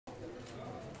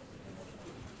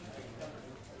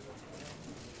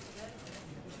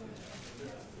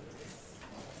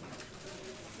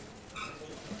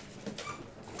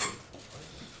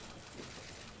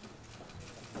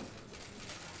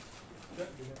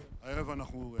הערב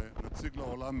אנחנו נציג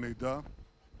לעולם מידע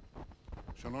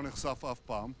שלא נחשף אף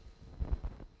פעם.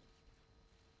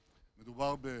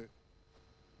 מדובר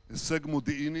בהישג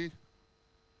מודיעיני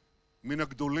מן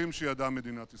הגדולים שידעה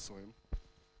מדינת ישראל.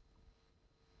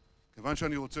 כיוון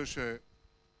שאני רוצה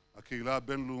שהקהילה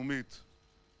הבינלאומית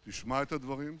תשמע את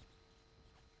הדברים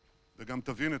וגם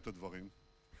תבין את הדברים,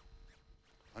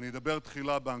 אני אדבר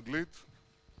תחילה באנגלית,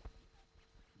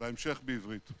 בהמשך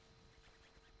בעברית.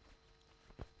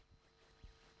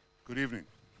 Good evening.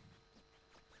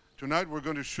 Tonight we're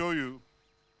going to show you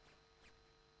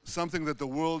something that the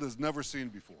world has never seen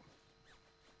before.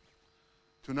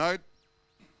 Tonight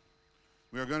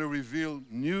we are going to reveal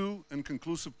new and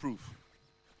conclusive proof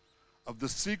of the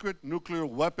secret nuclear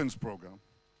weapons program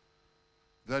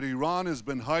that Iran has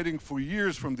been hiding for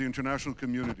years from the international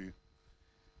community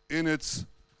in its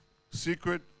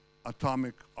secret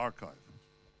atomic archive.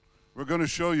 We're going to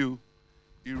show you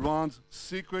Iran's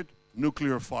secret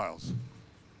nuclear files.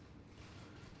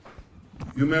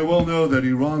 You may well know that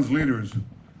Iran's leaders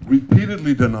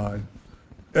repeatedly deny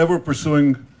ever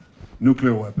pursuing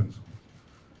nuclear weapons.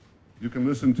 You can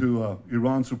listen to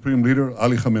Iran's Supreme Leader,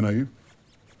 Ali Khamenei.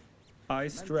 I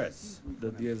stress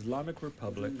that the Islamic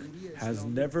Republic has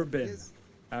never been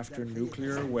after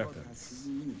nuclear weapons.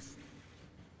 You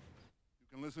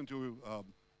can listen to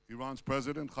Iran's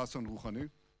President, Hassan Rouhani.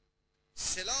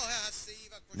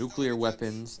 Nuclear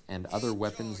weapons and other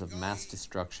weapons of mass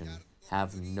destruction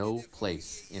have no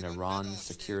place in Iran's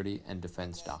security and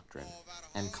defense doctrine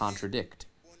and contradict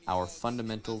our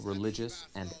fundamental religious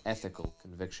and ethical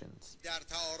convictions.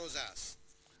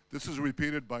 This is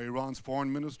repeated by Iran's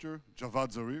Foreign Minister,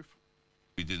 Javad Zarif.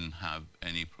 We didn't have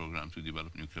any program to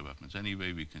develop nuclear weapons.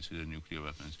 Anyway, we consider nuclear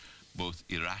weapons both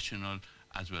irrational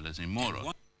as well as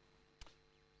immoral.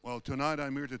 Well, tonight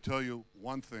I'm here to tell you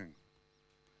one thing.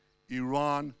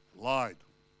 Iran lied.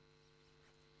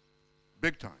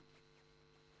 Big time.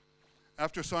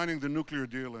 After signing the nuclear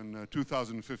deal in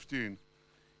 2015,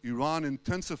 Iran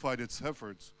intensified its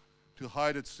efforts to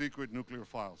hide its secret nuclear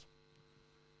files.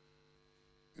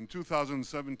 In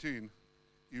 2017,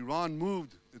 Iran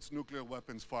moved its nuclear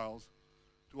weapons files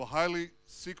to a highly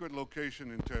secret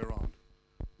location in Tehran.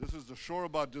 This is the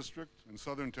Shorabad district in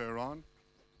southern Tehran.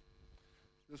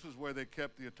 This is where they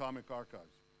kept the atomic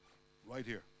archive, right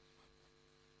here.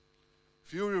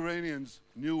 Few Iranians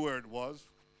knew where it was,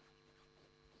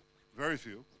 very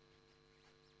few,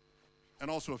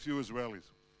 and also a few Israelis.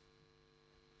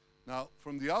 Now,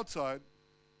 from the outside,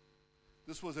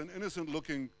 this was an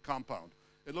innocent-looking compound.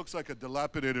 It looks like a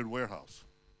dilapidated warehouse.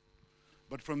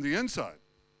 But from the inside,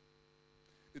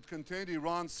 it contained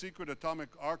Iran's secret atomic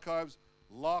archives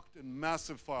locked in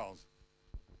massive files.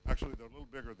 Actually, they're a little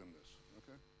bigger than this,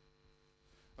 okay?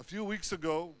 A few weeks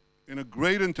ago, in a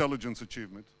great intelligence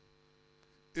achievement,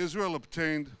 Israel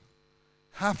obtained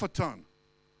half a ton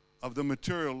of the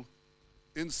material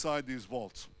inside these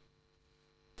vaults.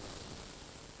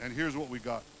 And here's what we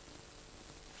got.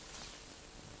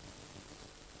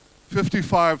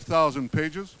 55,000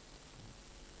 pages.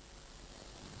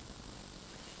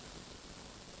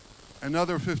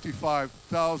 Another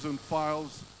 55,000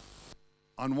 files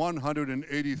on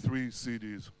 183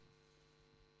 CDs.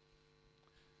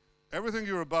 Everything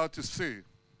you're about to see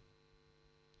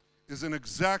is an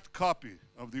exact copy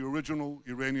of the original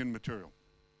Iranian material.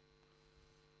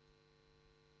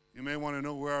 You may want to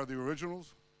know where are the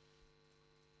originals?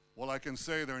 Well, I can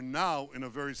say they're now in a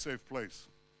very safe place.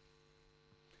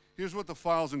 Here's what the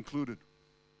files included: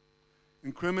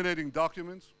 incriminating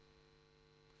documents,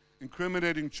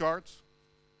 incriminating charts,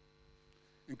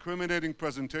 incriminating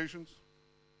presentations,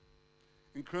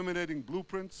 incriminating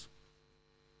blueprints,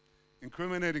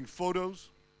 incriminating photos,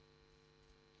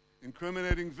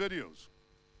 incriminating videos,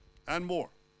 and more.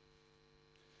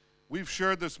 We've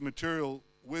shared this material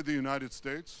with the United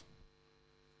States,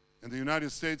 and the United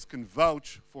States can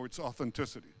vouch for its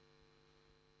authenticity.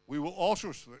 We will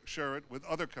also share it with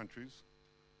other countries,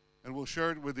 and we'll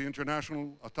share it with the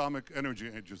International Atomic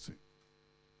Energy Agency.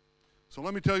 So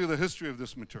let me tell you the history of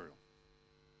this material.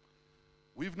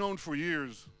 We've known for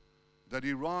years that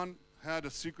Iran had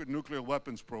a secret nuclear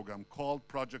weapons program called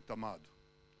Project Ahmad.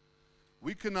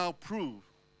 We can now prove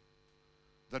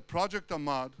that Project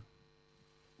Ahmad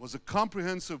was a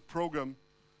comprehensive program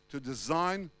to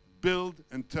design, build,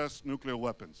 and test nuclear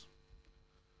weapons.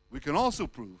 We can also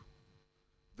prove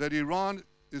that Iran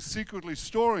is secretly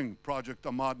storing Project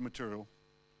Ahmad material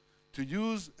to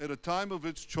use at a time of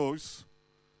its choice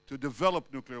to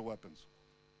develop nuclear weapons.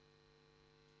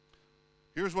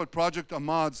 Here's what Project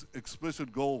Ahmad's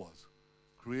explicit goal was: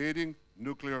 creating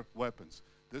nuclear weapons.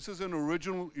 This is an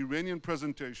original Iranian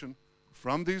presentation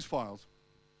from these files.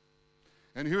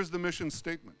 And here's the mission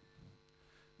statement.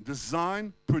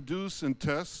 Design, produce, and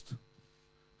test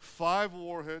 5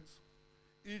 warheads,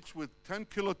 each with 10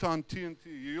 kiloton TNT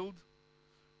yield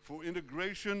for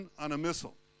integration on a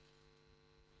missile.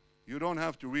 You don't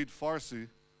have to read Farsi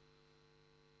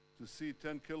to see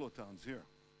 10 kilotons here,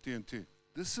 TNT.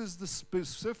 This is the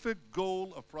specific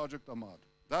goal of Project Ahmad.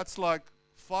 That's like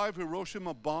 5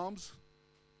 Hiroshima bombs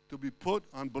to be put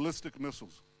on ballistic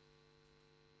missiles.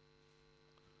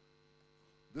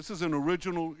 This is an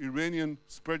original Iranian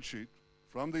spreadsheet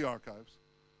from the archives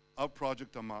of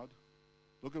Project Ahmad.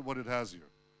 Look at what it has here.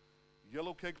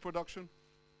 Yellow cake production,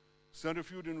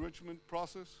 centrifuge enrichment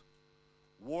process,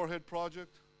 warhead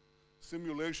project,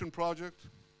 simulation project,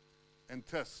 and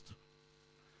test.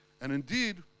 And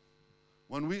indeed,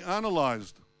 when we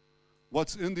analyzed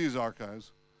what's in these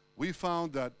archives, we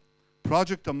found that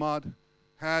Project Ahmad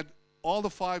had all the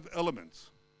 5 elements,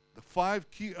 the 5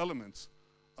 key elements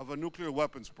of a nuclear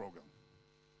weapons program.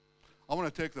 I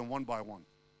want to take them one by one.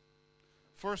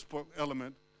 First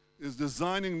element is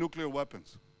designing nuclear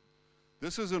weapons.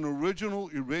 This is an original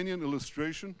Iranian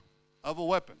illustration of a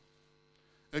weapon.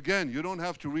 Again, you don't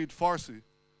have to read Farsi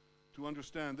to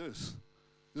understand this.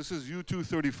 This is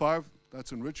U-235,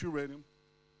 that's enriched uranium,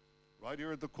 right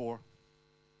here at the core.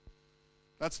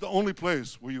 That's the only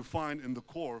place where you find in the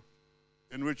core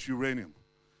enriched uranium.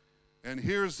 And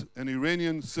here's an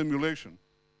Iranian simulation,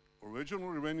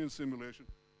 original Iranian simulation,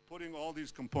 putting all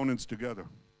these components together.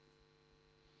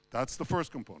 That's the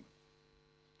first component.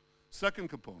 Second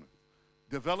component,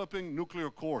 developing nuclear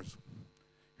cores.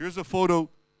 Here's a photo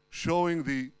showing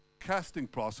the casting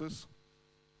process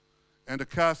and a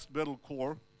cast metal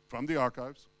core from the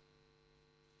archives.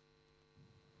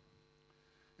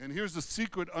 And here's the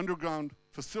secret underground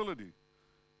facility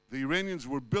the Iranians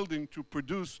were building to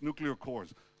produce nuclear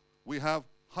cores. We have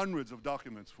hundreds of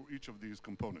documents for each of these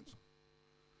components.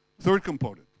 Third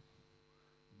component,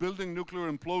 building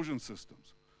nuclear implosion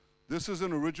systems. This is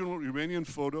an original Iranian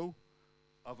photo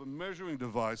of a measuring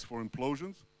device for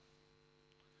implosions.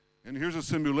 And here's a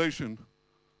simulation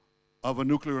of a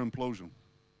nuclear implosion.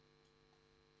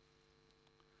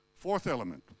 Fourth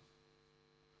element,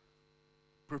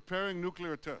 preparing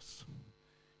nuclear tests.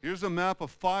 Here's a map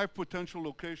of 5 potential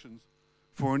locations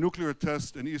for a nuclear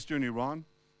test in eastern Iran.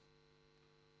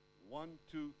 1,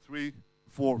 2, 3,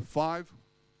 4, 5.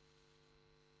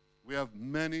 We have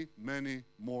many, many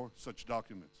more such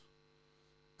documents.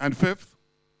 And fifth,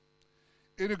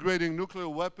 integrating nuclear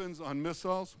weapons on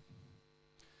missiles.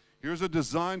 Here's a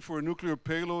design for a nuclear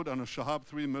payload on a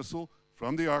Shahab-3 missile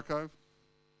from the archive.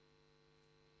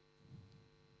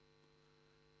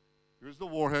 Here's the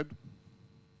warhead.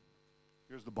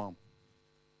 Here's the bomb.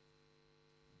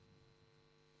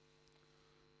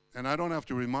 And I don't have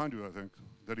to remind you, I think,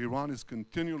 that Iran is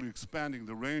continually expanding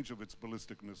the range of its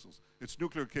ballistic missiles, its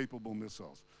nuclear-capable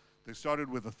missiles. They started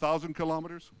with 1,000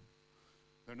 kilometers.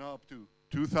 They're now up to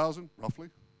 2,000, roughly.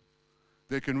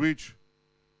 They can reach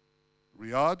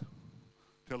Riyadh,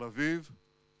 Tel Aviv,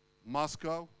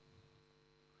 Moscow,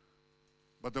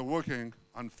 but they're working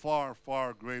on far,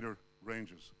 far greater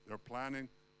ranges. They're planning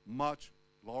much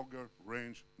longer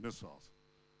range missiles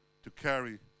to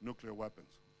carry nuclear weapons.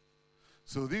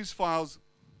 So these files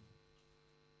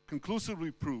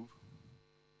conclusively prove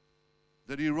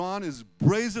that Iran is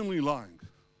brazenly lying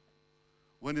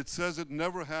when it says it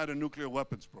never had a nuclear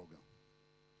weapons program.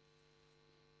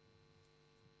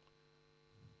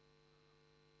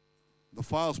 The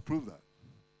files prove that.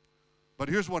 But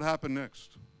here's what happened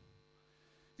next.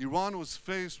 Iran was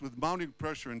faced with mounting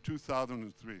pressure in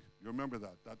 2003. You remember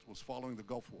that. That was following the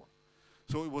Gulf War.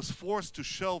 So it was forced to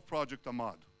shelve Project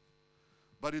Ahmad.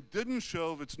 But it didn't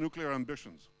shelve its nuclear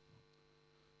ambitions.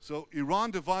 So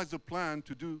Iran devised a plan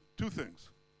to do 2 things.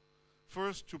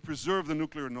 First, to preserve the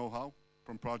nuclear know-how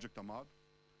from Project Ahmad.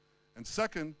 And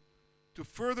second, to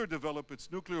further develop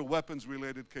its nuclear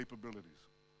weapons-related capabilities.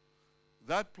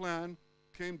 That plan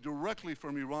came directly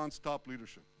from Iran's top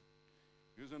leadership.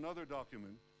 Here's another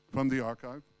document from the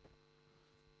archive.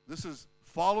 This is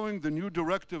following the new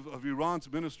directive of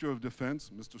Iran's Minister of Defense,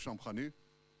 Mr. Shamkhani.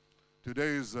 Today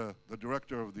is the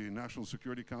director of the National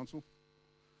Security Council.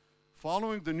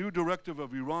 Following the new directive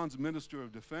of Iran's Minister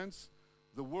of Defense,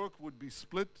 the work would be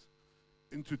split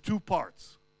into 2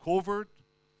 parts, covert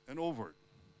and overt.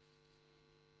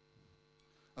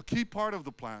 A key part of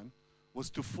the plan was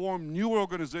to form new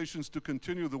organizations to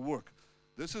continue the work.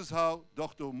 This is how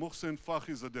Dr. Mohsen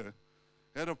Fakhrizadeh,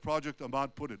 head of Project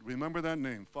Ahmad, put it. Remember that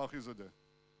name, Fakhrizadeh.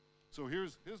 So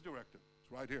here's his directive.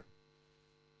 It's right here.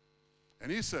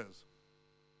 And he says,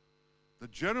 the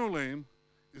general aim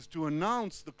is to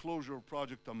announce the closure of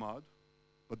Project Ahmad,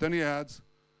 but then he adds,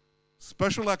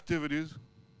 Special activities,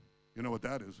 you know what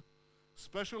that is,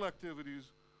 special activities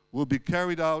will be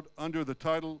carried out under the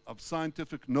title of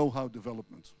scientific know-how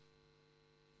developments.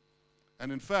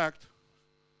 And in fact,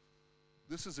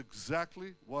 this is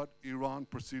exactly what Iran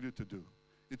proceeded to do.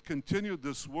 It continued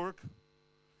this work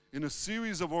in a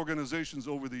series of organizations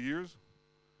over the years.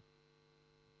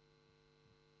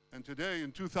 And today,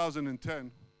 in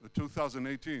 2010,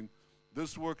 2018,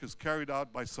 this work is carried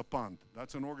out by Sapand.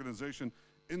 That's an organization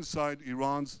inside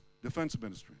Iran's defense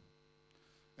ministry.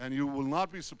 And you will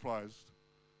not be surprised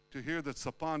to hear that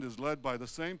Sapand is led by the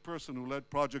same person who led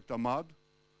Project Ahmad,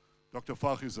 Dr.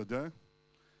 Fakhrizadeh,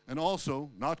 and also,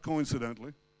 not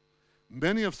coincidentally,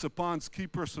 many of Sapand's key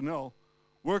personnel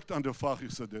worked under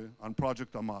Fakhrizadeh on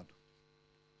Project Ahmad.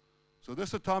 So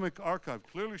this atomic archive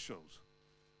clearly shows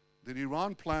that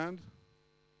Iran planned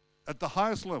at the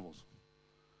highest levels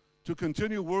to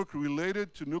continue work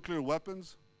related to nuclear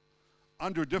weapons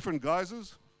under different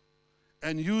guises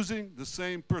and using the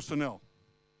same personnel.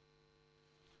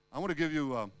 I want to give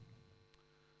you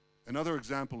another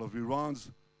example of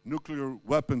Iran's nuclear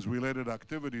weapons-related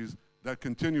activities that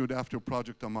continued after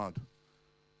Project Ahmad.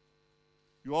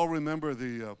 You all remember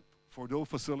the Fordow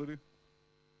facility?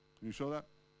 Can you show that?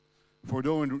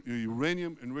 Fordow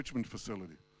uranium enrichment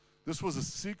facility. This was a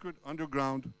secret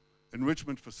underground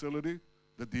enrichment facility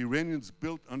that the Iranians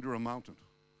built under a mountain.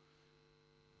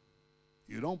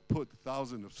 You don't put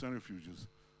thousands of centrifuges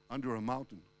under a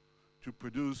mountain to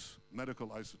produce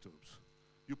medical isotopes.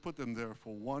 You put them there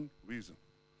for one reason: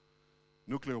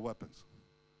 nuclear weapons,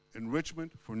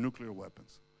 enrichment for nuclear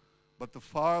weapons. But the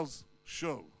files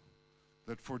show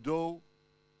that Fordow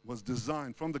was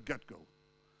designed from the get-go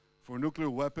for nuclear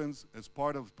weapons as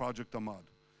part of Project Ahmad.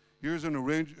 Here's an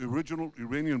original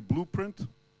Iranian blueprint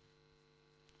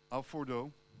of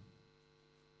Fordow.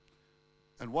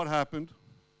 And what happened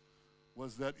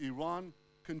was that Iran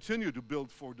continued to build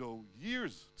Fordow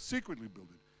years, secretly build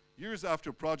it, years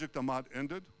after Project Ahmad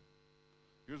ended.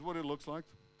 Here's what it looks like.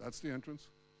 That's the entrance.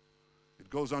 It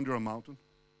goes under a mountain.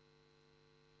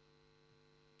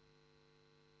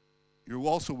 You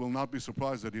also will not be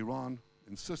surprised that Iran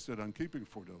insisted on keeping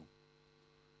Fordow.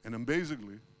 And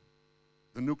amazingly,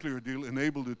 the nuclear deal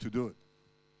enabled it to do it.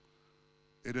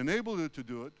 It enabled it to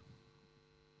do it,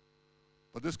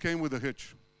 but this came with a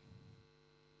hitch.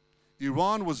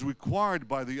 Iran was required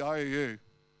by the IAEA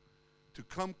to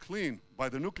come clean, by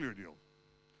the nuclear deal,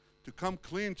 to come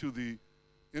clean to the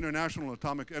International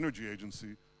Atomic Energy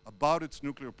Agency about its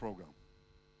nuclear program.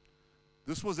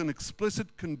 This was an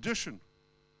explicit condition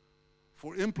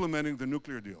for implementing the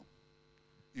nuclear deal.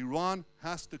 Iran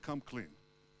has to come clean.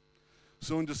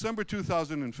 So in December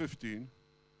 2015,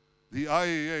 the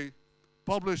IAEA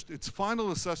published its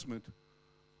final assessment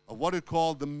of what it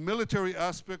called the military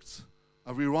aspects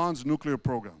of Iran's nuclear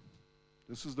program.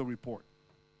 This is the report.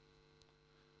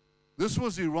 This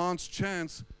was Iran's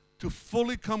chance to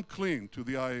fully come clean to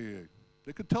the IAEA.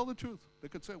 They could tell the truth. They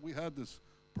could say, we had this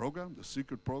program, this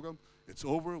secret program. It's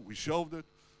over. We shelved it.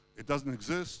 It doesn't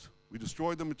exist. We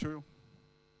destroyed the material.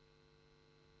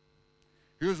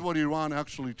 Here's what Iran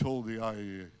actually told the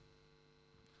IAEA.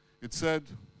 It said,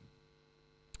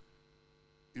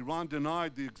 Iran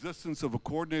denied the existence of a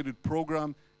coordinated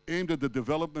program aimed at the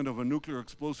development of a nuclear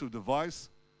explosive device,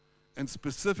 and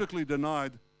specifically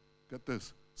denied, get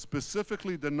this,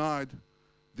 specifically denied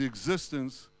the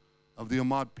existence of the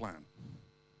Ahmad plan.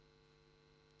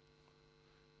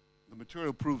 The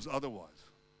material proves otherwise,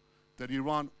 that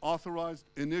Iran authorized,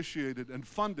 initiated, and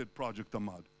funded Project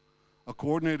Ahmad, a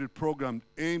coordinated program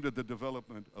aimed at the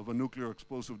development of a nuclear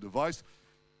explosive device.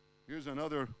 Here's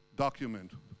another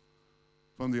document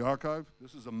from the archive.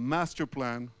 This is a master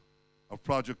plan of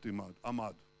Project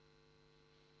Ahmad.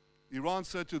 Iran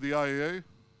said to the IAEA,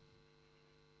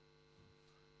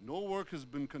 no work has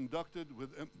been conducted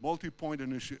with multi-point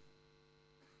initiation.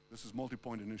 This is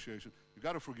multi-point initiation. You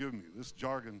got to forgive me. This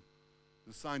jargon,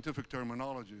 this scientific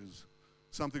terminology is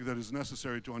something that is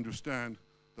necessary to understand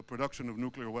the production of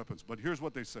nuclear weapons. But here's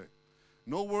what they say.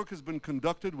 No work has been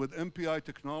conducted with MPI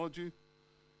technology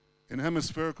in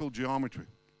hemispherical geometry.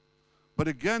 But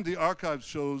again, the archive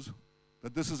shows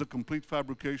that this is a complete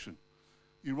fabrication.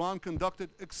 Iran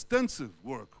conducted extensive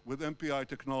work with MPI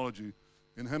technology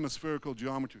in hemispherical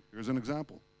geometry. Here's an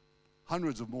example.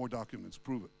 Hundreds of more documents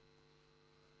prove it.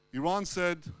 Iran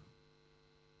said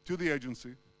to the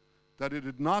agency that it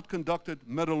had not conducted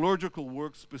metallurgical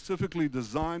work specifically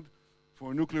designed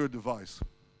for a nuclear device.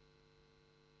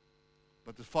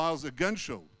 But the files again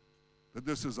show that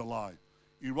this is a lie.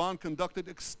 Iran conducted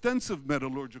extensive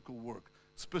metallurgical work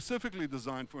specifically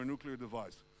designed for a nuclear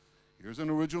device. Here's an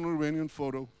original Iranian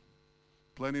photo,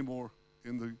 plenty more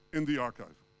in the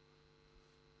archive.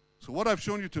 So what I've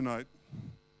shown you tonight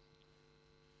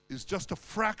is just a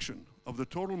fraction of the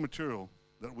total material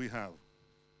that we have.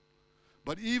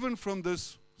 But even from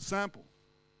this sample,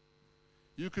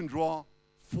 you can draw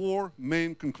 4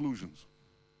 main conclusions.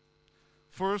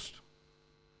 First,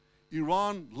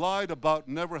 Iran lied about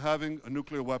never having a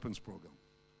nuclear weapons program.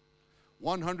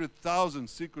 100,000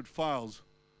 secret files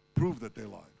prove that they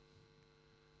lied.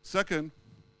 Second,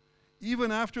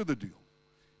 even after the deal,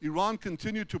 Iran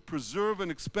continued to preserve and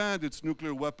expand its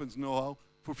nuclear weapons know-how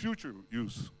for future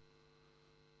use.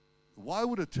 Why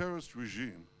would a terrorist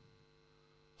regime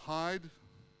hide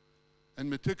and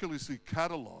meticulously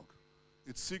catalog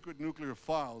its secret nuclear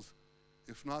files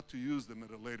if not to use them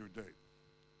at a later date?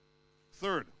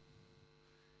 Third,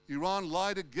 Iran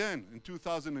lied again in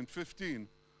 2015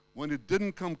 when it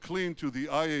didn't come clean to the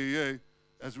IAEA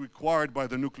as required by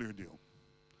the nuclear deal.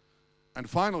 And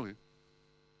finally,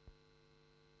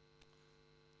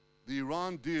 the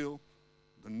Iran deal,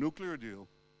 the nuclear deal,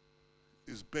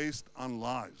 is based on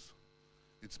lies.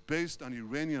 It's based on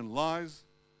Iranian lies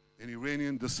and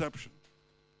Iranian deception.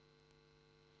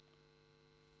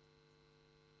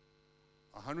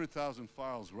 100,000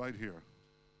 files right here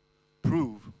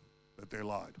prove that they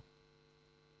lied.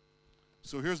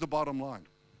 So here's the bottom line.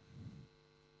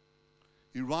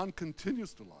 Iran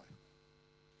continues to lie.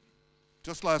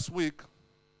 Just last week,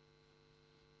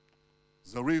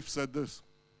 Zarif said this.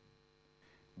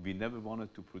 We never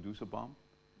wanted to produce a bomb.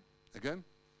 Again?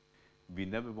 We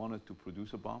never wanted to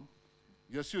produce a bomb.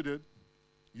 Yes, you did.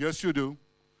 Yes, you do.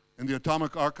 And the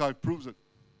Atomic Archive proves it.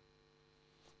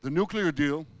 The nuclear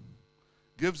deal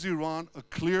gives Iran a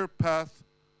clear path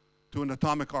to an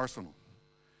atomic arsenal.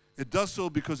 It does so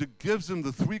because it gives them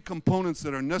the 3 components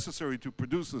that are necessary to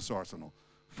produce this arsenal.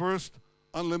 First,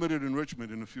 unlimited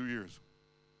enrichment in a few years.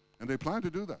 And they plan to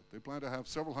do that. They plan to have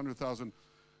several 100,000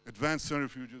 advanced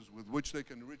centrifuges with which they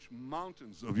can enrich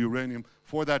mountains of uranium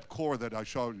for that core that I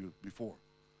showed you before,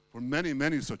 for many,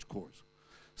 many such cores.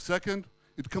 Second,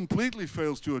 it completely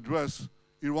fails to address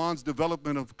Iran's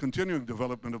continuing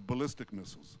development of ballistic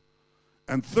missiles.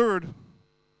 And third,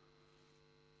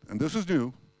 and this is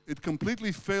new, it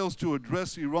completely fails to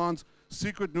address Iran's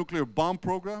secret nuclear bomb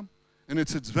program and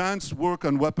its advanced work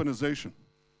on weaponization.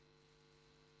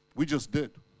 We just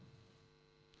did.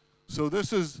 So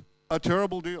this is a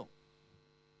terrible deal.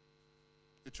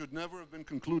 It should never have been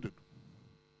concluded.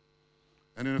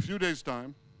 And in a few days'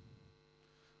 time,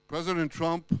 President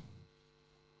Trump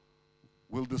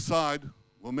will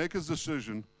make his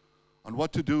decision on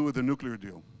what to do with the nuclear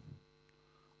deal.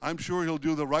 I'm sure he'll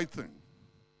do the right thing.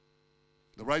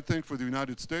 The right thing for the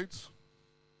United States,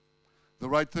 the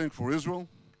right thing for Israel,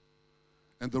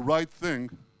 and the right thing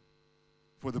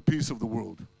for the peace of the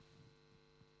world.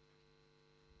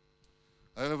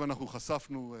 הערב אנחנו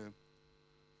חשפנו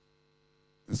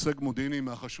הישג מודיעיני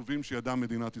מהחשובים שידעה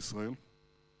מדינת ישראל.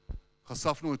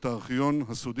 חשפנו את הארכיון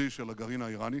הסודי של הגרעין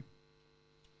האיראני.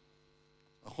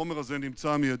 החומר הזה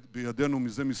נמצא בידינו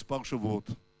מזה מספר שבועות.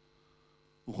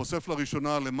 הוא חושף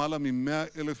לראשונה למעלה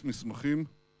מ-100,000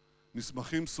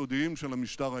 מסמכים סודיים של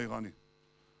המשטר האיראני.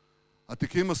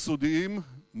 התיקים הסודיים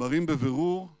מראים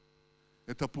בבירור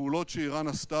את הפעולות שאיראן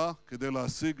עשתה כדי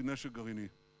להשיג נשק גרעיני.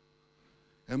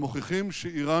 הם מוכיחים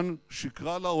שאיראן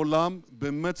שיקרה לעולם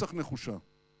במצח נחושה,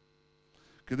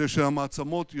 כדי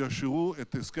שהמעצמות יאשרו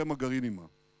את הסכם הגרעין עימה.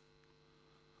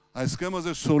 ההסכם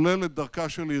הזה סולל את דרכה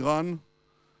של איראן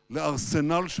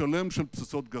לארסנל שלם של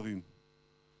פצצות גרעין.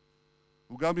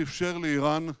 הוא גם אפשר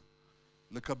לאיראן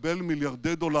לקבל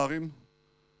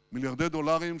מיליארדי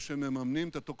דולרים שמממנים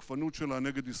את התוקפנות שלה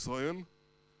נגד ישראל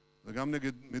וגם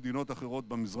נגד מדינות אחרות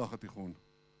במזרח התיכון.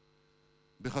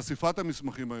 בחשיפת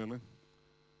המסמכים האלה,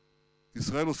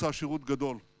 ישראל עושה שירות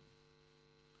גדול.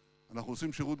 אנחנו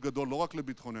עושים שירות גדול לא רק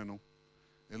לביטחוננו,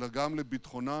 אלא גם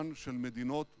לביטחונן של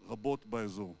מדינות רבות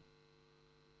באזור.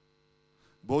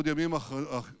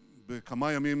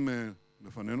 בכמה ימים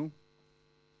לפנינו,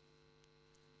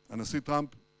 הנשיא טראמפ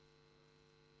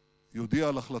יודיע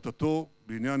על החלטתו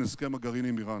בעניין הסכם הגרעין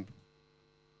עם איראן.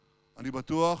 אני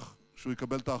בטוח שהוא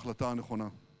יקבל את ההחלטה הנכונה.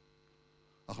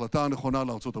 ההחלטה הנכונה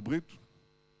לארצות הברית,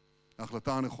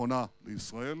 ההחלטה הנכונה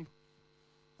לישראל,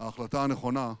 ההחלטה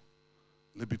הנכונה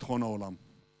לביטחון העולם.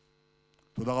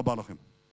 תודה רבה לכם.